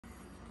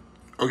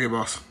Okay,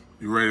 boss.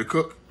 You ready to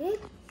cook? All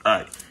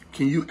right.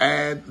 Can you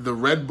add the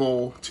red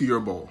bowl to your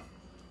bowl?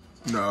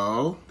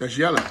 No, that's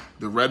yellow.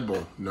 The red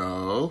bowl.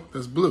 No,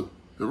 that's blue.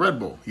 The red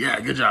bowl. Yeah,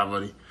 good job,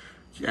 buddy.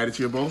 Can you add it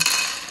to your bowl?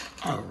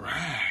 All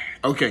right.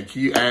 Okay,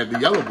 can you add the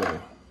yellow bowl?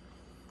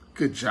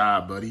 Good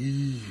job,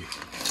 buddy.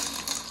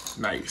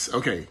 Nice.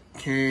 Okay,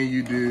 can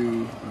you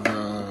do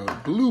the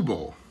blue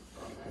bowl?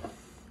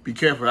 Be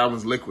careful, that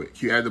one's liquid.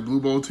 Can you add the blue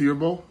bowl to your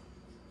bowl?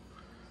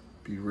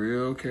 Be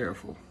real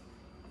careful.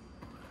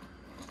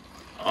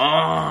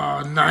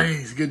 Oh,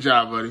 nice. Good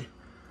job, buddy.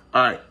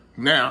 All right,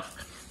 now,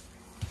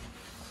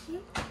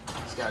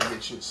 just gotta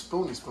get you a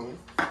spoon.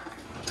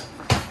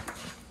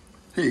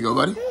 Here you go,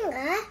 buddy.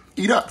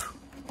 Eat up.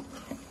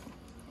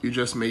 You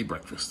just made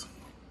breakfast.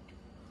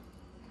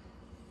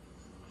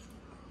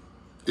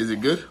 Is it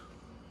good?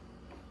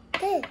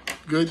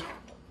 Good?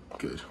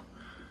 Good.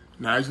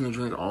 Now he's gonna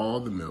drink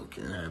all the milk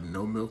and have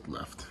no milk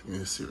left in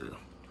his cereal.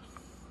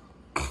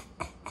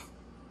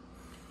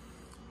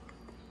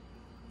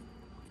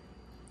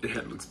 Your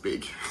head looks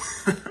big.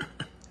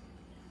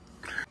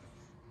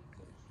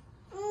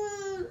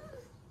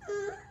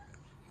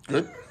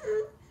 Good?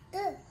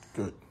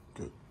 Good.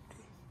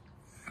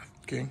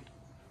 Okay.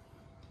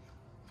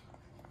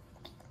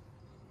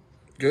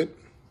 Good?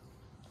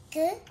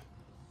 Good.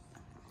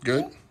 Good?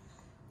 Good?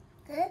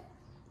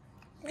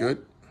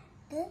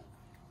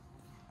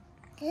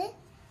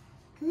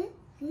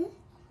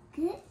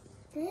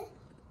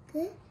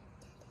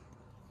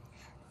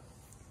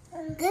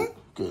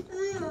 Good.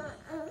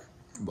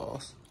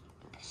 Boss.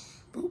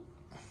 Boop.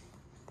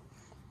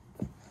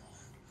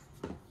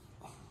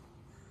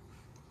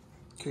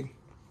 Okay.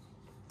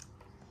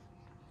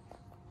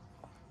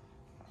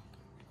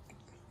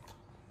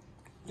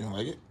 You don't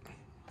like it?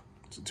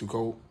 Is it too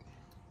cold?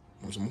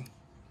 Want some more?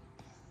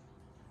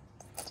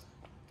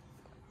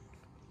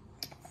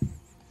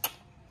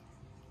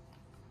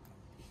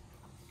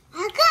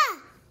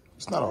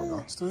 It's not all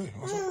gone. It's still here.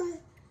 Want some?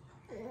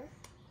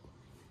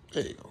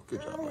 There you go.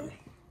 Good job, buddy.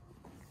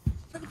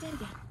 Look at Daddy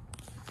again.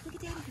 Look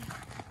at Daddy again.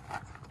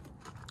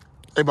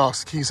 Hey,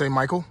 boss. Can you say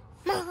Michael?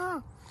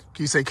 Can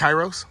you say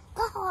Kairos?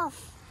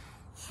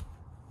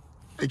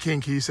 Hey,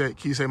 King. Can you say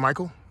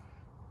Michael?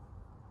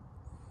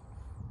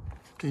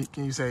 Can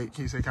you say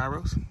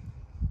Kairos?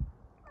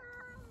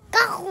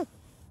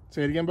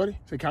 Say it again, buddy.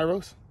 Say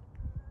Kairos.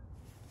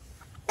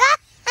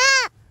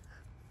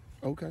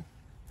 Okay.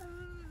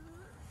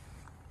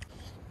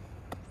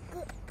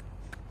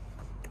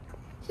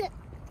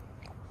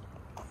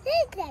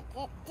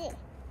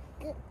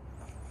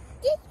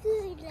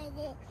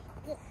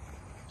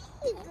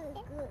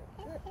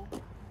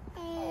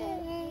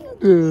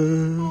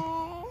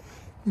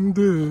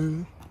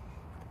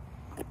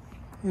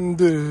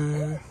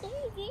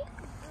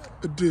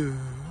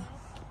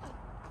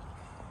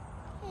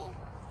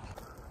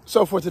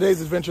 So for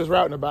today's Adventures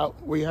Route and About,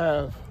 we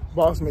have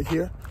Boss Mick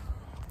here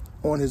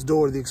on his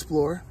door to the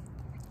Explorer.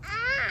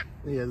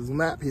 He has his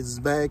map, he has his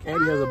bag,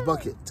 and he has a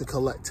bucket to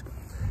collect.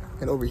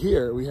 And over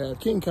here, we have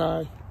King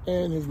Kai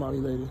and his mommy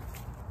lady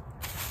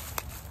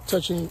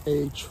touching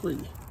a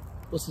tree.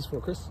 What's this for,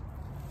 Chris?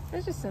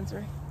 It's just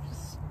sensory.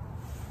 Just,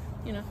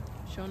 you know,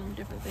 showing them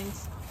different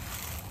things.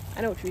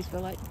 I know what trees feel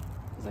like.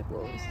 It's like,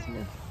 whoa, this is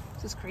new.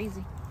 This is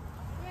crazy.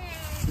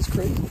 This is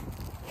crazy.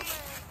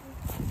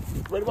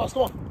 Ready, boss?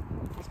 Come on.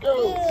 Let's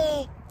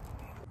go.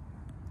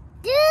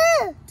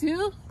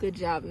 Two? Good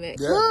job, Mick.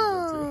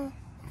 Yeah.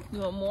 You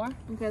want more?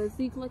 Okay, let's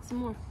see. Collect some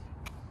more.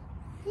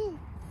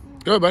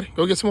 Go, buddy.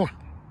 Go get some more.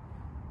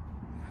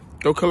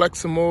 Go collect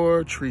some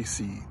more tree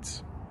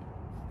seeds.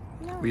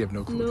 No. We have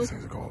no clue what these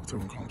things are called, so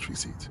we're going to call them tree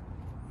seeds.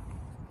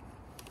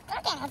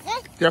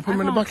 Yeah, put them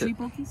in the bucket. Tree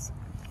pokies?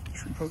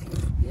 Tree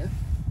pokies? Yeah.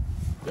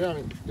 Yeah, I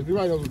mean, if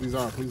anybody knows what these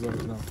are, please let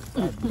us know.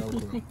 I have no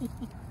clue.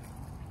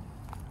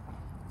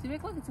 See,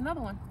 Mick, look, it's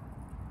another one.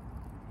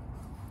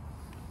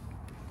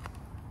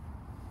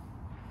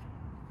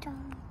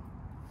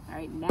 All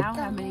right, now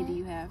how many do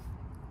you have?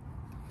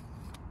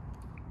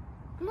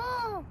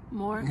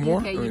 More?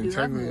 Okay, you do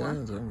have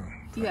more.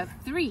 You have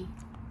 3.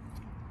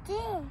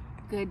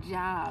 Good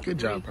job. Good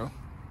job, bro.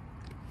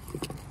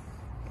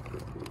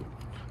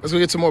 Let's go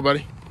get some more,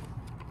 buddy.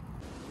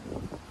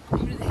 You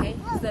do the hay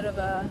instead of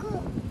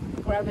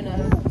grabbing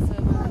a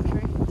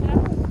tree.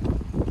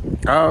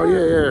 Oh,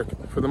 yeah.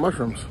 For the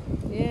mushrooms.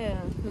 Yeah,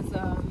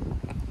 because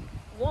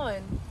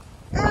one,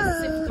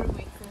 it's 63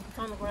 weeks, and if it's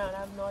on the ground, I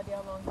have no idea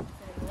how long it's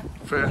sitting there.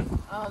 Fair.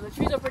 The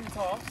trees are pretty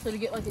tall, so to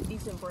get like a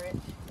decent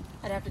branch,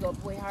 I'd have to go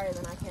up way higher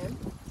than I can.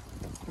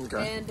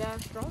 Okay. And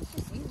straw's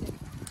just easy.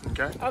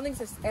 Okay. I don't think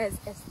it's as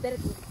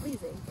aesthetically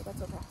pleasing, but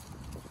that's okay.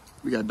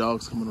 We got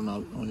dogs coming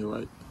on your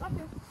right.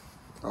 Okay.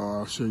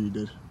 Oh, I'm sure you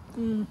did.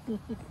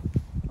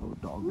 Oh,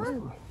 dog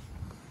whisperer.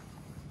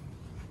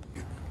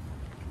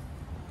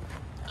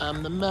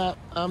 I'm the map,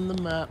 I'm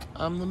the map,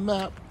 I'm the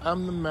map,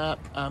 I'm the map,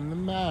 I'm the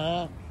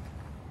map.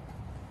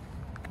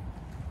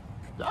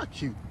 Y'all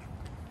cute.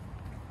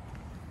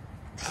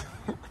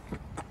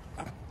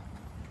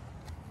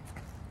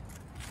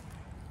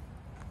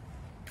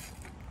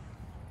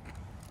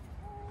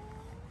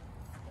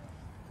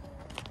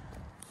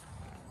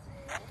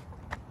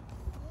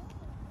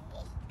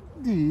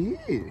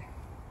 Yeah.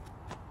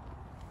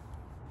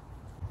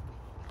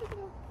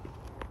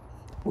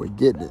 We're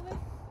getting it.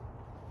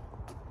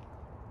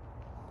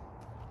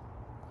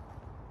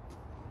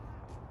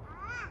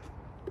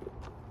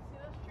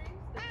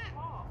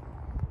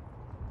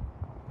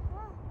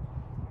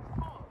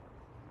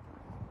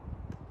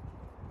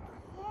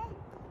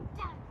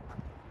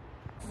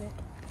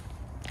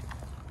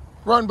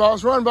 Run,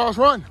 boss, run, boss,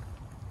 run.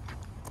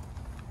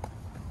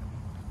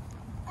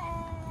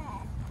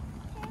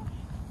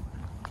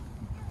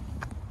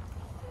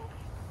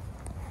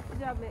 Good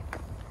job, Nick.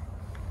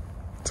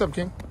 What's up,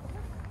 King?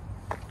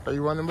 Are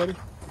you running, buddy?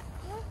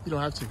 You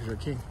don't have to because you're a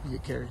king. You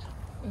get carried.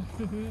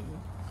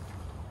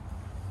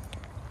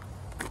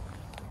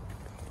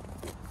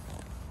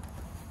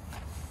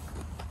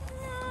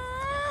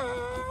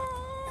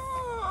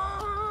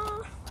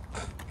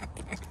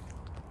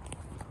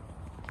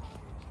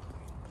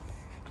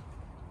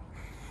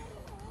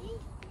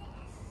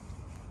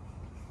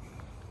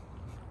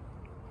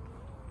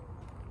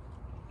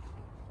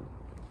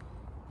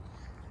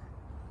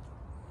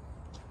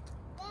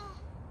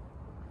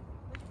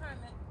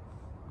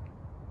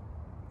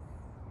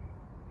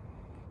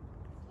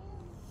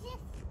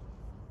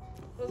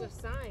 Those are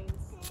signs.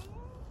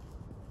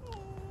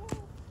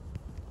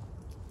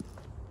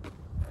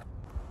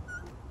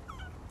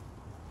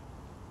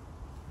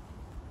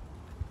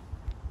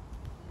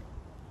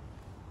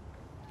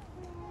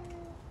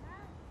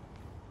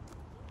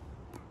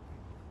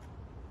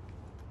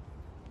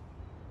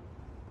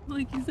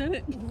 Like you said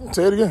it.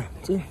 Say it again.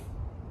 See?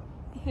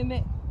 Hey,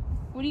 Mick,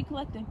 what are you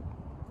collecting?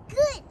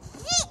 Good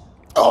shit.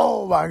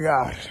 Oh my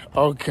God.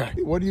 Okay.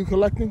 What are you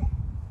collecting?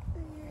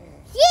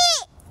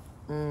 Shit.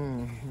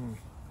 Mm-hmm.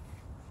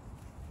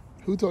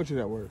 Who taught you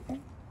that word?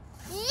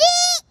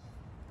 Shit.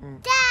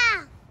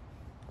 Da.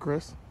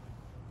 Chris?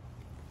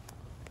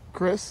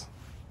 Chris?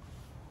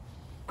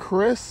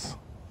 Chris?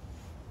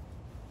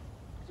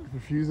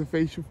 Refusing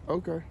facial.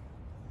 Okay.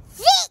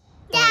 Shit.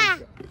 Da.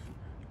 Oh,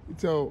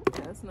 so,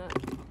 That's not.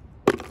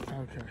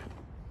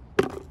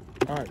 okay.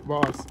 All right,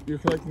 boss. You're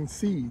collecting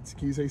seeds.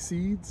 Can you say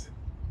seeds?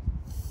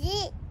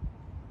 Shit.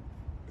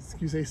 Can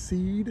you say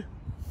seed?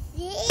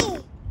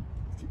 Shit.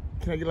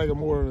 Can I get like a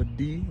more of a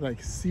D?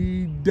 Like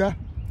seed? Da.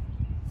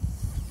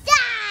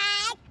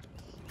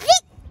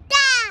 Shit. Da.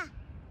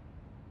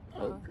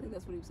 Oh, I think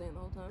that's what he was saying the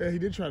whole time. Yeah, he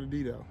did try to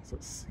D though. So,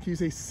 can you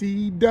say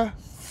seed?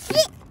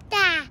 Shit.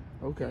 Da.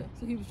 Okay.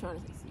 So he was trying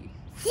to say seed.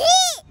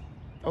 Shit.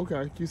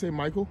 Okay. Can you say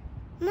Michael?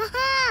 Mom.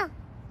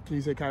 Can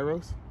you say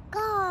Kairos?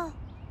 Go.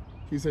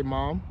 Can you say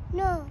mom?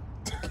 No.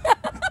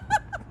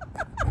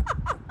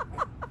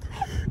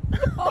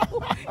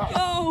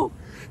 Yo!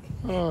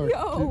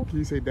 Yo. Can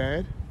you say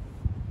dad?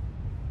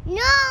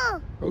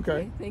 No.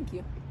 Okay. Thank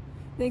you.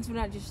 Thanks for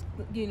not just,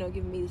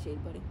 giving me the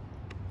shade, buddy.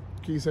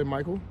 Can you say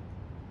Michael?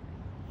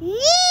 Nee.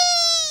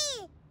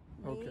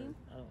 Okay. Name?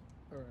 Oh,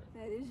 all right.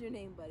 That is your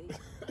name, buddy.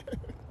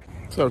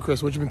 So,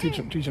 Chris, what you been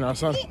teaching our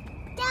son?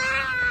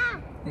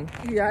 Da.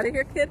 You out of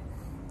here, kid?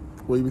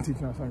 What you been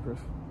teaching our son, Chris?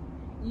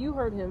 You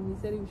heard him.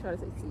 He said he was trying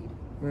to say seed.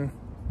 Mm.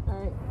 All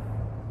right.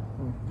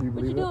 Do you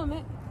What you believe it? doing,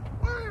 Mick?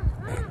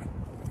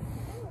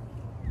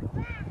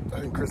 I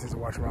think Chris needs to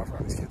watch him out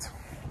for these kids.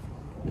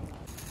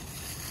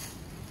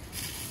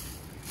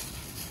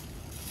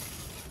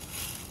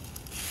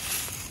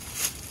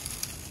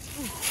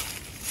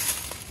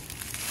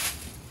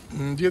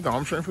 Do you have the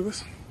arm strength for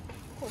this?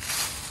 Of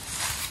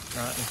course.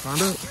 All right, let's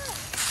find out.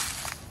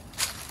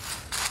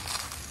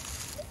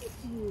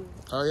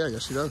 Oh yeah,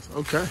 yes she does.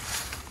 Okay.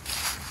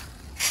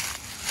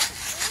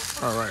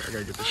 All right, I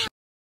gotta get this shit.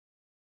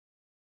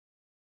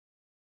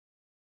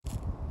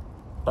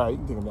 All right, you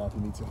can take a nap if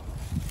you need to.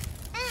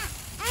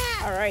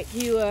 All right.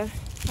 Can you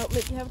help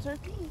Mick have a turn?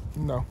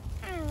 No, All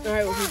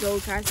right. Well, can you go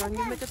try so I can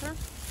give Mick a turn?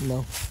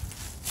 no.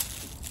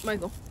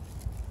 Michael,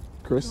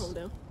 Chris? hold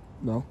down.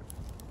 No.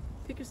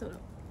 Pick your son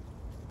up.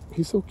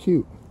 He's so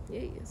cute. Yeah,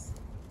 he is.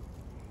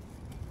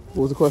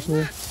 What was the question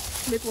here?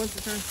 Mick wants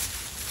to turn.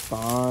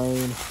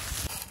 Fine.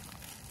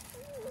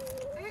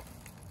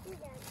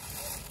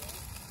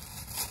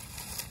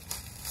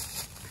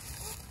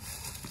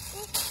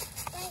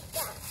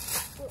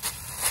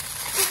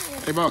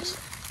 Hey, boss.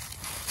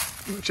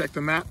 You wanna check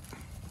the map?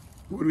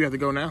 Where do we have to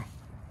go now?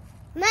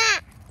 Ma.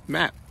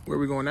 Map. Where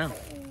are we going now?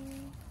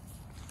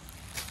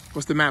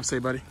 What's the map say,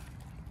 buddy?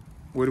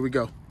 Where do we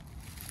go?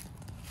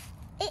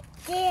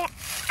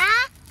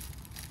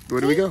 Where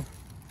do we go?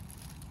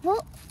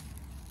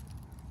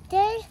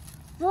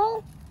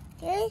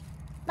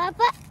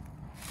 Papa.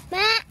 Ma.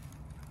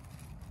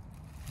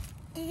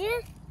 Did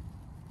you?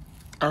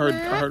 I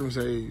heard him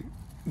say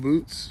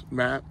boots,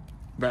 map,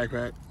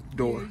 backpack,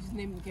 door. Yeah, just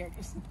name the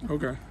characters.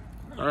 Okay.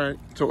 All right.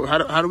 So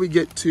how do we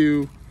get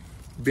to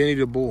Benny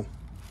the Bull?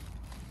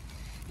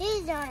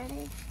 These are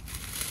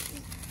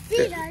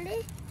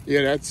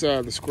Yeah, that's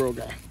the squirrel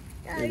guy.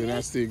 And then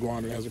that's the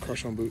iguana that has a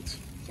crush on boots.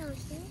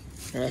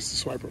 And that's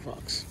the swiper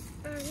fox.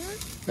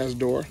 That's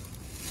door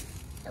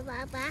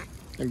Papa.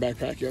 and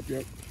backpack.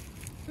 Yep.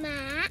 Ma.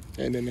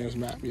 And then there's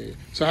map. Yeah.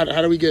 So how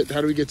do we get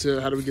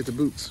to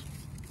boots?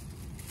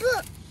 Book.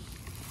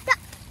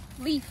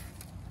 Leaf.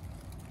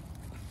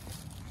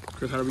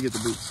 Chris, how do we get the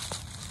boots?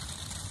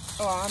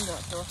 Oh, I'm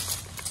not sure.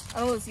 I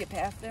don't want to see a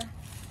path there.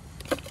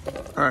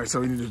 All right, so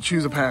we need to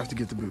choose a path to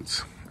get the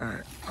boots. All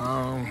right.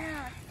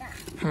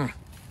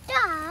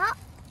 Stop.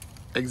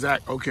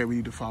 Exact. Okay, we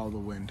need to follow the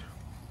wind.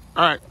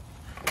 All right.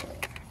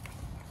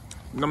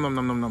 Nom nom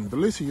nom nom nom.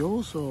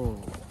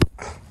 Delicioso.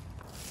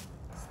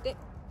 Stick.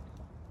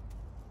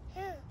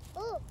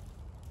 Oh.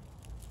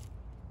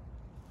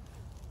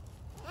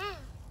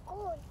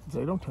 Oh.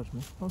 Zay, don't touch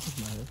me. Don't touch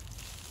my hair.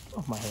 Get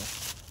off my hair.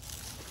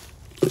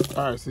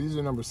 All right, so these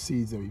are number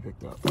seeds that we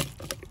picked up.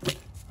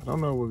 I don't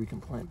know where we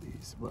can plant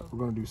these, but we're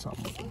gonna do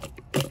something with them.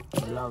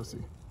 I mean,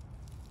 obviously.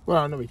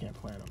 Well, I know we can't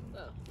plant them.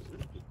 Oh.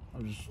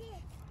 I'm just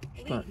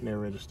trying to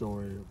narrate a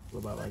story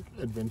about like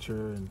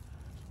adventure and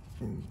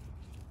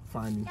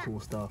finding cool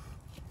stuff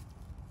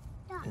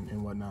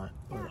and whatnot.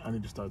 But I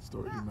need to start the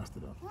story. You messed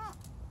it up.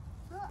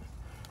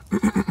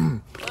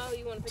 Oh,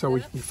 you want to pick So that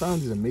we up?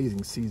 found these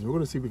amazing seeds. We're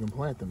gonna see if we can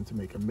plant them to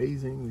make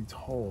amazingly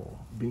tall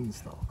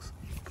beanstalks.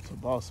 So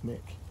Boss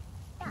Mick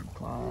can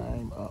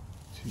climb up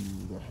to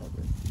the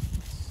heavens.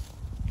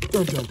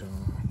 Dun, dun, dun.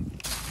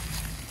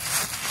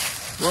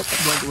 Well,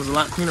 the blanket was a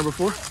lot cleaner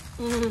before.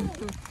 You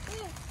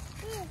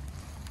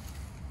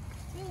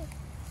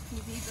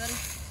eat, buddy?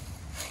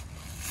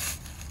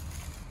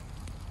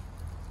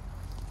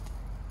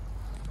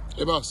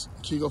 Hey, boss,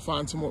 can you go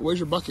find some more? Where's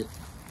your bucket?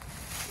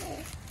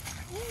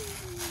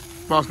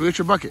 Boss, go get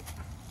your bucket.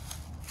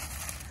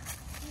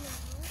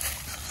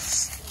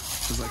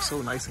 It's like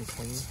so nice and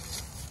clean.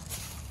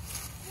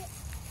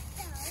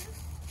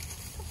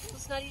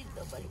 Let's not eat it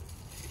though, buddy.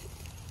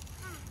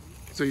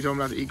 So you told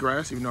me not to eat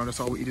grass, even though that's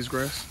all we eat is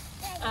grass?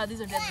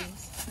 These are dead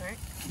leaves, right?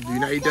 Do you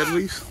not eat dead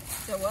leaves?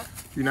 So what?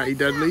 Do you not eat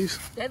dead leaves?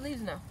 Dead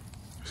leaves? No.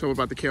 So what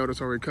about the kale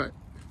that's already cut?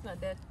 It's not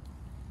dead.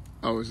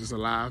 Oh, it's just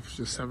alive, it's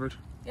just severed?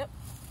 Yep.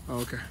 Oh,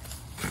 okay.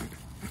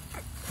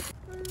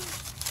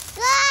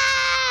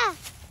 Ah!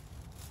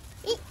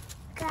 Eat,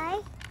 guy.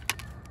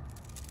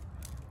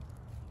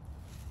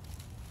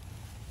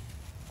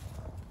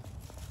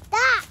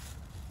 Da.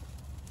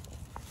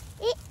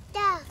 Eat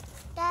da.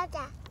 Da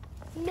da.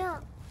 No.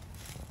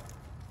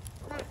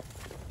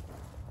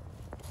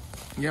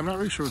 Yeah, I'm not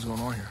really sure what's going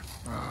on here.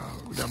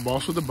 We got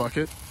Boss with the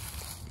bucket.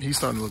 He's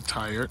starting to look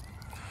tired.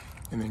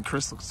 And then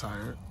Chris looks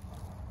tired.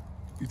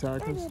 You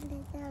tired, Chris?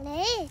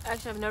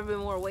 Actually, I've never been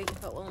more awake and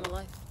felt well in my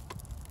life.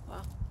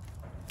 Wow.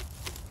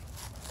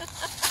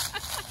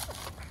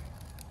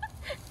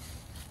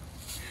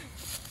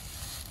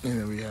 And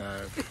then we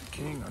have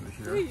King under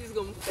You here. just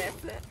gonna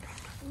fast that.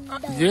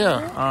 Yeah,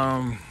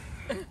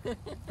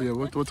 yeah,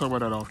 we'll talk about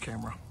that off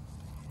camera.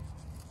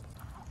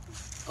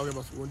 Okay,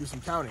 boss, we're gonna do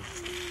some counting.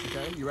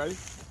 Okay, you ready?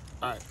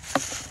 All right.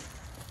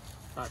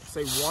 All right,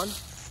 say one.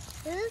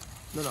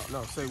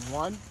 No, say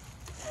one.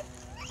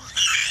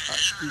 All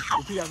right,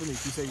 repeat after me.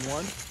 Can you say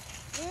one?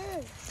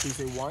 Can you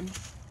say one?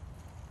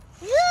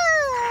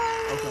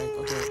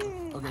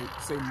 Okay,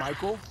 say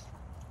Michael.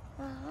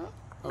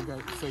 Okay,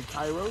 say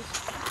Kairos.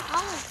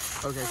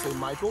 Okay, say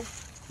Michael.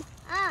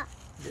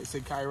 Okay, say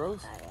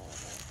Kairos.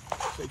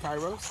 Say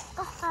Kairos.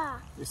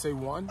 You say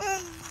one.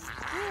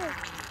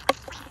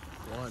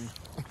 One.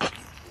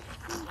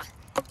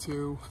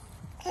 Two.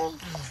 Can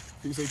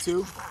you say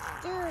two?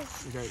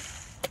 Okay.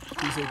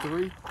 Can you say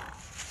three?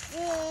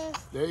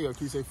 There you go.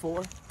 Can you say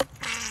four?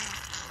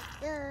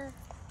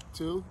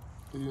 Two.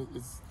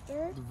 It's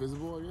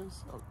divisible, I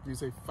guess. Oh, can you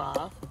say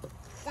five?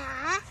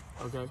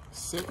 Okay.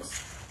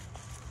 6.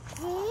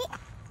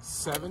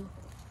 7.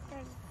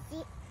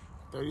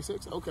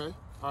 36. Okay.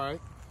 All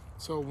right.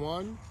 So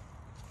 1,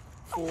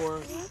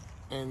 4,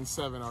 and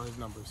 7 are his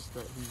numbers.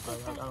 That he's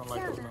like, I don't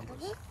like those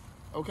numbers.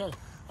 Okay.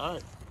 All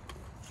right.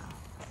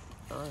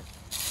 All right.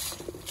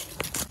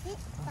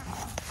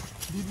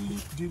 Diddly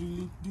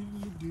diddly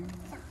diddly doo.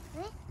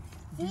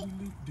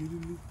 Diddly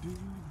diddly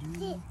diddly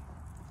doo.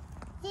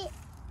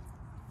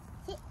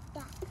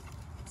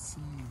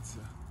 Seeds.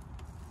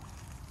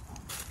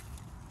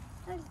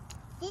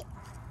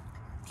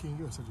 King,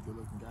 you're such a good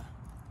looking guy.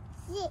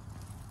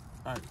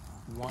 All right.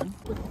 1.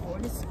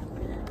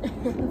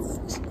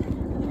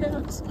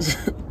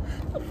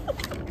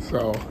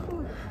 So,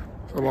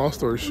 long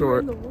story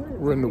short,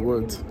 we're in the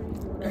woods,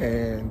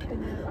 and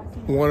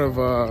one of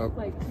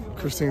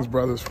Christine's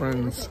brother's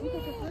friends,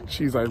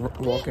 she's like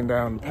walking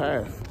down the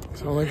path.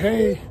 So I'm like,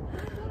 hey,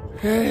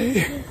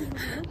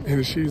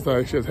 and she's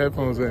like, she has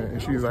headphones in,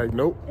 and she's like,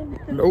 nope.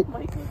 Nope.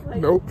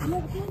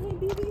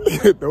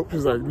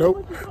 She's like,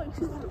 nope.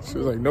 She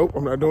was like, nope,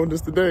 I'm not doing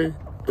this today.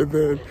 And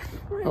then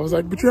I was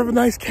like, but you have a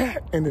nice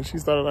cat. And then she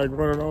started like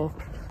running off,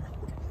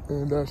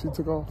 and she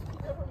took off.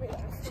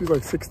 She's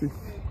like 60.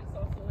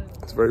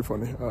 It's very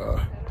funny.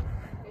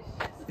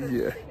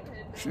 Yeah.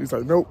 She's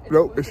like, nope.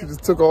 And she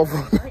just took off.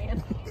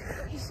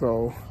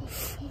 So,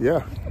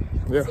 yeah.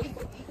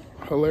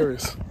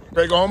 Hilarious.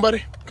 Ready to go home,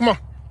 buddy? Come on.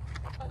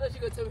 I thought you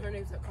were going to tell me her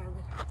name's Carmen.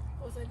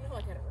 I was like, no,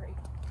 I got it right.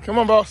 Come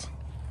on, boss.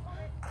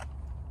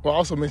 Well, I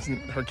also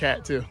mentioned her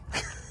cat, too.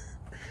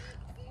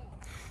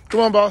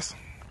 Come on, boss.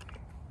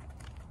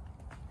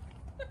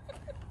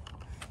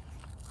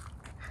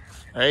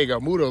 There you go.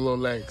 Move those little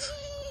legs.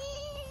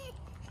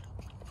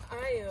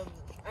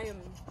 I am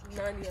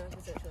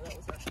 99% sure that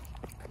was her.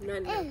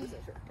 99%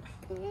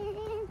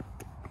 sure.